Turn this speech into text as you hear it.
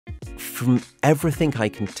From everything I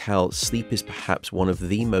can tell, sleep is perhaps one of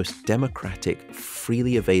the most democratic,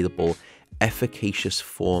 freely available, efficacious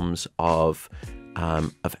forms of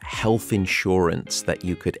health insurance that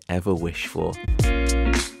you could ever wish for.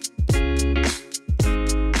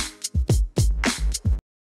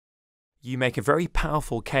 You make a very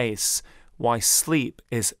powerful case why sleep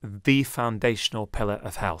is the foundational pillar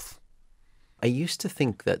of health. I used to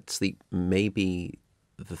think that sleep may be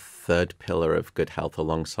the third pillar of good health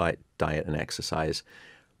alongside diet and exercise.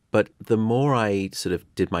 But the more I sort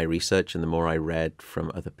of did my research and the more I read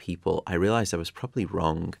from other people, I realized I was probably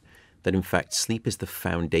wrong, that in fact sleep is the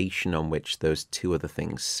foundation on which those two other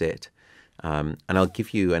things sit. And I'll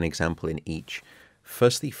give you an example in each.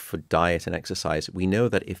 Firstly, for diet and exercise, we know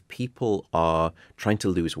that if people are trying to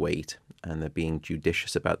lose weight and they're being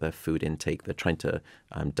judicious about their food intake, they're trying to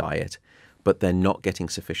diet, but they're not getting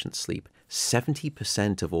sufficient sleep,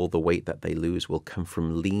 70% of all the weight that they lose will come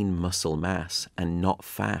from lean muscle mass and not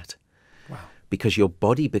fat. Wow. Because your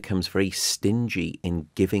body becomes very stingy in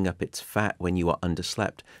giving up its fat when you are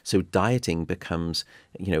underslept. So dieting becomes,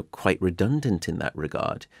 quite redundant in that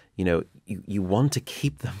regard. You want to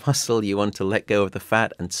keep the muscle, you want to let go of the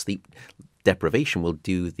fat, and sleep deprivation will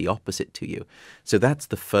do the opposite to you. So that's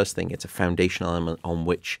the first thing. It's a foundational element on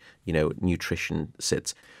which, nutrition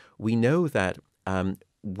sits. We know that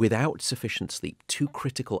without sufficient sleep, two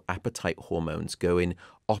critical appetite hormones go in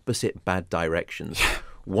opposite bad directions.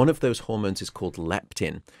 One of those hormones is called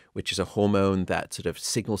leptin, which is a hormone that sort of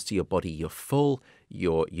signals to your body you're full,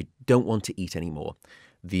 you don't want to eat anymore.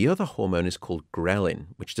 The other hormone is called ghrelin,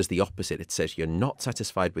 which does the opposite. It says you're not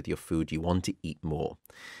satisfied with your food, you want to eat more.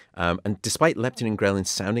 And despite leptin and ghrelin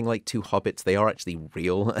sounding like two hobbits, they are actually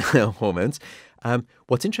real hormones.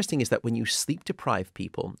 What's interesting is that when you sleep deprive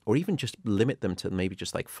people, or even just limit them to maybe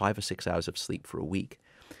just like 5 or 6 hours of sleep for a week,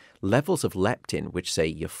 levels of leptin, which say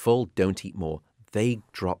you're full, don't eat more, they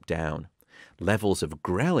drop down. Levels of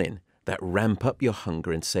ghrelin that ramp up your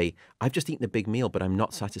hunger and say, I've just eaten a big meal, but I'm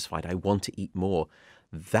not satisfied, I want to eat more.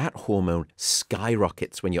 That hormone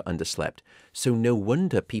skyrockets when you're underslept. So no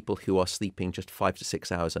wonder people who are sleeping just 5 to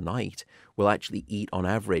 6 hours a night will actually eat on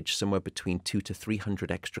average somewhere between 200 to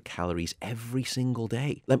 300 extra calories every single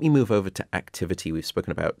day. Let me move over to activity. We've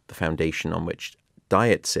spoken about the foundation on which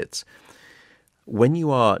diet sits. When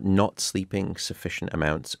you are not sleeping sufficient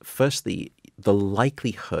amounts, firstly, the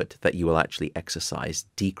likelihood that you will actually exercise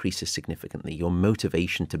decreases significantly. Your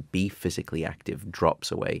motivation to be physically active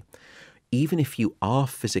drops away. Even if you are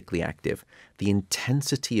physically active, the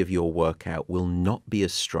intensity of your workout will not be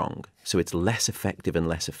as strong, so it's less effective and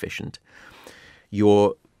less efficient.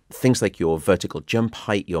 Things like your vertical jump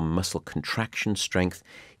height, your muscle contraction strength,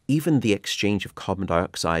 even the exchange of carbon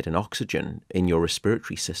dioxide and oxygen in your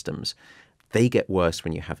respiratory systems, they get worse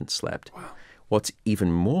when you haven't slept. Wow. What's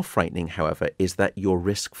even more frightening, however, is that your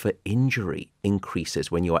risk for injury increases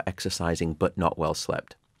when you are exercising but not well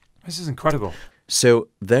slept. This is incredible. So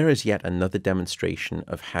there is yet another demonstration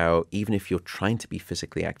of how even if you're trying to be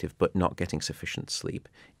physically active but not getting sufficient sleep,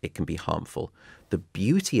 it can be harmful. The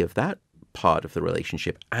beauty of that part of the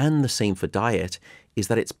relationship, and the same for diet, is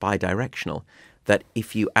that it's bidirectional. That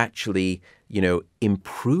if you actually,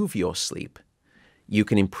 improve your sleep, you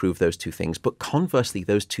can improve those two things. But conversely,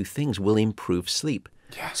 those two things will improve sleep.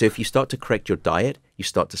 Yeah. So if you start to correct your diet, you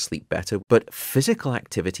start to sleep better. But physical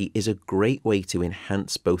activity is a great way to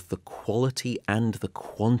enhance both the quality and the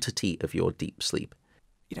quantity of your deep sleep.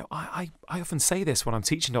 I often say this when I'm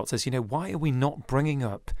teaching doctors, why are we not bringing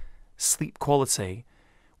up sleep quality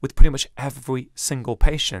with pretty much every single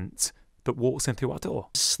patient that walks in through our door?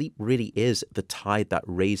 Sleep really is the tide that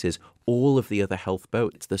raises all of the other health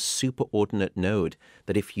boats. It's the superordinate node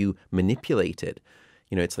that if you manipulate it,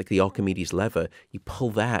 it's like the Archimedes lever, you pull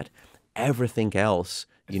that, everything else,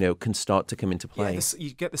 can start to come into play. Yeah,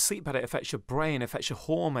 you get the sleep better, it affects your brain, it affects your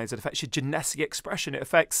hormones, it affects your genetic expression, it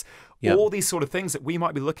affects all these sort of things that we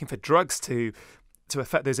might be looking for drugs to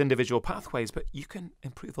affect those individual pathways, but you can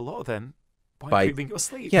improve a lot of them by improving your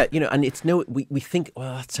sleep. Yeah, and it's we think,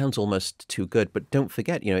 well, that sounds almost too good, but don't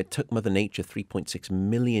forget, it took Mother Nature 3.6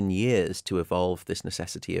 million years to evolve this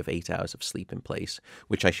necessity of 8 hours of sleep in place,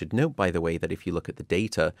 which I should note, by the way, that if you look at the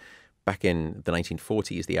data, back in the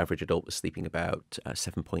 1940s, the average adult was sleeping about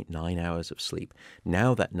 7.9 hours of sleep.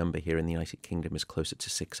 Now that number here in the United Kingdom is closer to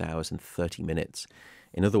 6 hours and 30 minutes.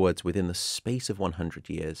 In other words, within the space of 100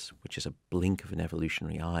 years, which is a blink of an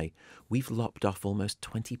evolutionary eye, we've lopped off almost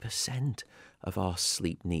 20% of our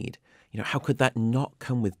sleep need. How could that not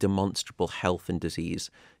come with demonstrable health and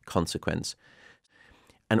disease consequence?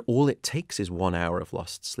 And all it takes is 1 hour of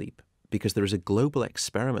lost sleep because there is a global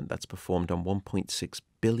experiment that's performed on 1.6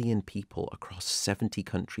 billion people across 70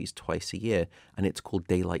 countries twice a year, and it's called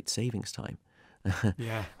daylight savings time.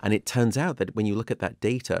 Yeah. And it turns out that when you look at that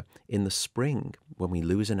data, in the spring, when we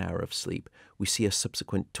lose an hour of sleep, we see a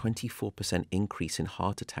subsequent 24% increase in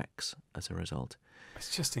heart attacks as a result.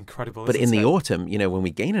 It's just incredible, But isn't in the it? autumn, when we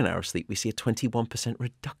gain an hour of sleep, we see a 21%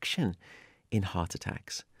 reduction in heart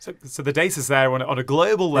attacks. So the data's there on a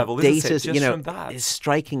global level, isn't it? Just from that. Is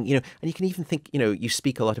striking, and you can even think, you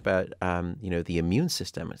speak a lot about, the immune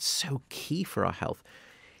system. It's so key for our health.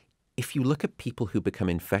 If you look at people who become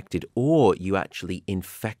infected, or you actually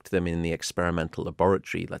infect them in the experimental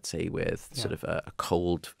laboratory, let's say with sort of a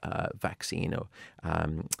cold vaccine, or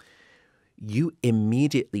you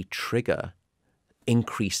immediately trigger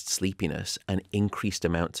increased sleepiness and increased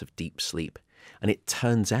amounts of deep sleep. And it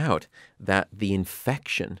turns out that the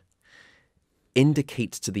infection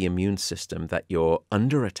indicates to the immune system that you're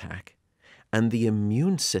under attack, and the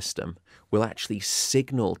immune system will actually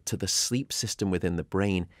signal to the sleep system within the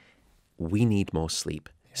brain, we need more sleep.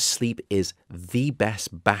 Sleep is the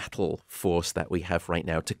best battle force that we have right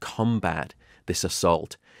now to combat this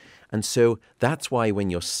assault. And so that's why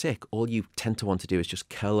when you're sick, all you tend to want to do is just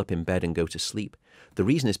curl up in bed and go to sleep. The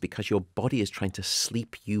reason is because your body is trying to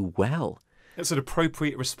sleep you well. It's an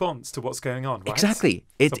appropriate response to what's going on, right? Exactly.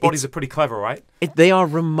 So bodies are pretty clever, right? They are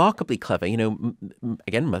remarkably clever.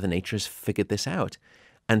 Again, Mother Nature has figured this out.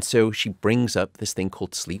 And so she brings up this thing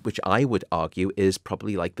called sleep, which I would argue is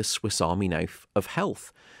probably like the Swiss Army knife of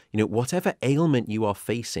health. Whatever ailment you are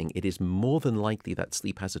facing, it is more than likely that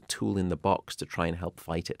sleep has a tool in the box to try and help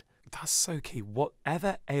fight it. That's so key.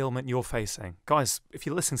 Whatever ailment you're facing, guys, if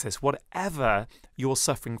you're listening to this, whatever you're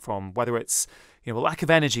suffering from, whether it's a lack of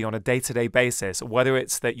energy on a day-to-day basis, or whether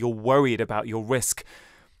it's that you're worried about your risk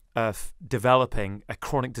of developing a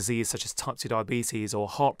chronic disease such as type 2 diabetes or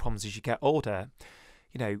heart problems as you get older,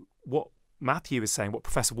 what Matthew is saying, what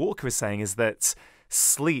Professor Walker is saying, is that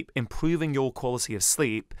sleep, improving your quality of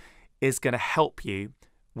sleep, is going to help you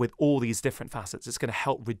with all these different facets. It's going to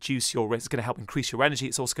help reduce your risk. It's going to help increase your energy.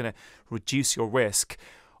 It's also going to reduce your risk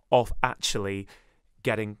of actually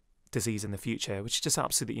getting disease in the future, which is just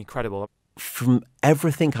absolutely incredible. From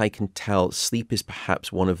everything I can tell, sleep is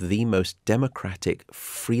perhaps one of the most democratic,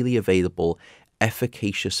 freely available,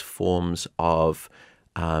 efficacious forms of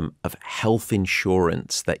health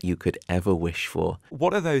insurance that you could ever wish for.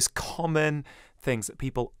 What are those common things that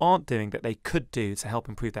people aren't doing that they could do to help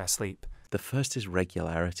improve their sleep? The first is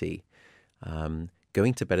regularity.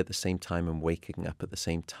 Going to bed at the same time and waking up at the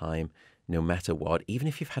same time, no matter what. Even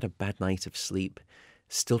if you've had a bad night of sleep,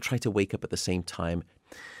 still try to wake up at the same time.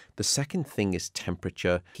 The second thing is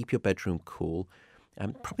temperature. Keep your bedroom cool,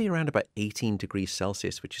 probably around about 18 degrees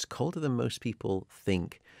Celsius, which is colder than most people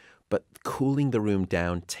think. But cooling the room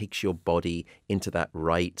down takes your body into that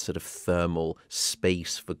right sort of thermal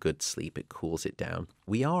space for good sleep. It cools it down.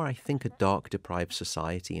 We are, I think, a dark-deprived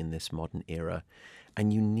society in this modern era.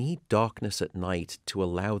 And you need darkness at night to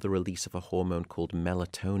allow the release of a hormone called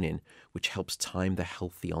melatonin, which helps time the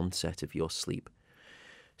healthy onset of your sleep.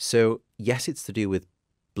 So, yes, it's to do with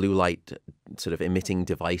blue light sort of emitting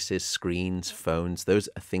devices, screens, phones. Those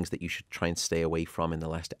are things that you should try and stay away from in the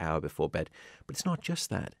last hour before bed. But it's not just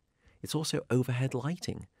that. It's also overhead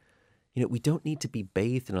lighting. We don't need to be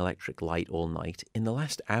bathed in electric light all night. In the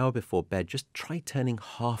last hour before bed, just try turning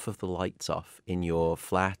half of the lights off in your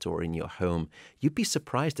flat or in your home. You'd be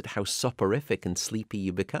surprised at how soporific and sleepy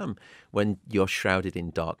you become when you're shrouded in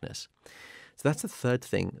darkness. So that's the third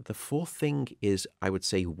thing. The fourth thing is, I would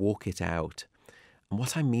say, walk it out. And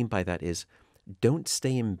what I mean by that is, don't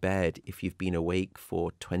stay in bed if you've been awake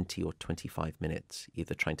for 20 or 25 minutes,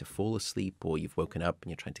 either trying to fall asleep or you've woken up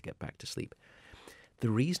and you're trying to get back to sleep.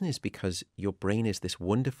 The reason is because your brain is this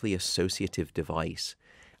wonderfully associative device,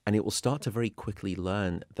 and it will start to very quickly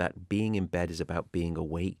learn that being in bed is about being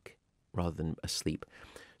awake rather than asleep.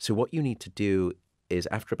 So what you need to do is,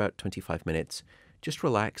 after about 25 minutes, just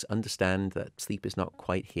relax, understand that sleep is not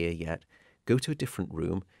quite here yet. Go to a different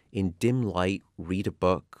room, in dim light, read a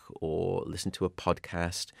book or listen to a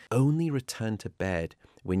podcast. Only return to bed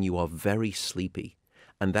when you are very sleepy.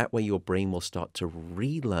 And that way your brain will start to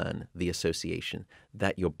relearn the association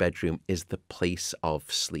that your bedroom is the place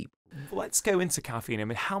of sleep. Let's go into caffeine. I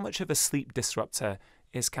mean, how much of a sleep disruptor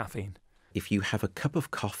is caffeine? If you have a cup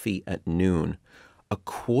of coffee at noon, a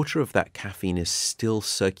quarter of that caffeine is still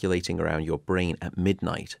circulating around your brain at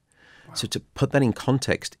midnight. Wow. So to put that in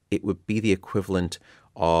context, it would be the equivalent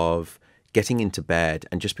of getting into bed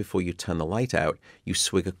and just before you turn the light out, you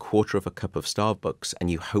swig a quarter of a cup of Starbucks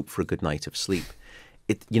and you hope for a good night of sleep.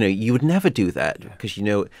 you would never do that because,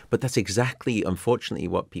 but that's exactly, unfortunately,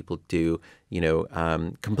 what people do,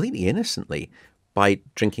 completely innocently by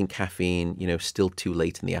drinking caffeine, still too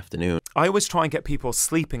late in the afternoon. I always try and get people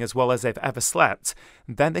sleeping as well as they've ever slept.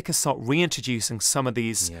 Then they can start reintroducing some of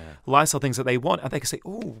these lifestyle things that they want. And they can say,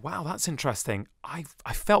 oh, wow, that's interesting. I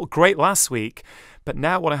felt great last week, but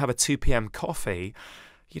now when I have a 2 p.m. coffee,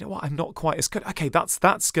 you know what? I'm not quite as good. Okay, that's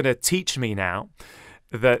going to teach me now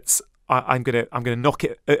that I'm gonna knock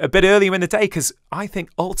it a bit earlier in the day, because I think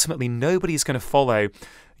ultimately nobody's going to follow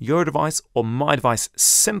your advice or my advice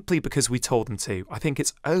simply because we told them to. I think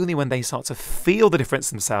it's only when they start to feel the difference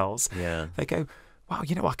themselves, they go, wow,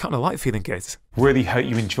 I kind of like feeling good. Really hope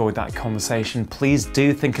you enjoyed that conversation. Please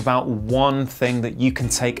do think about one thing that you can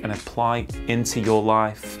take and apply into your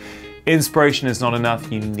life. Inspiration is not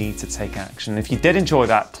enough. You need to take action. If you did enjoy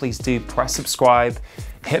that, please do press subscribe,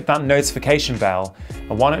 hit that notification bell,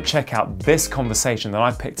 and why not check out this conversation that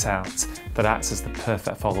I picked out that acts as the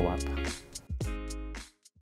perfect follow-up.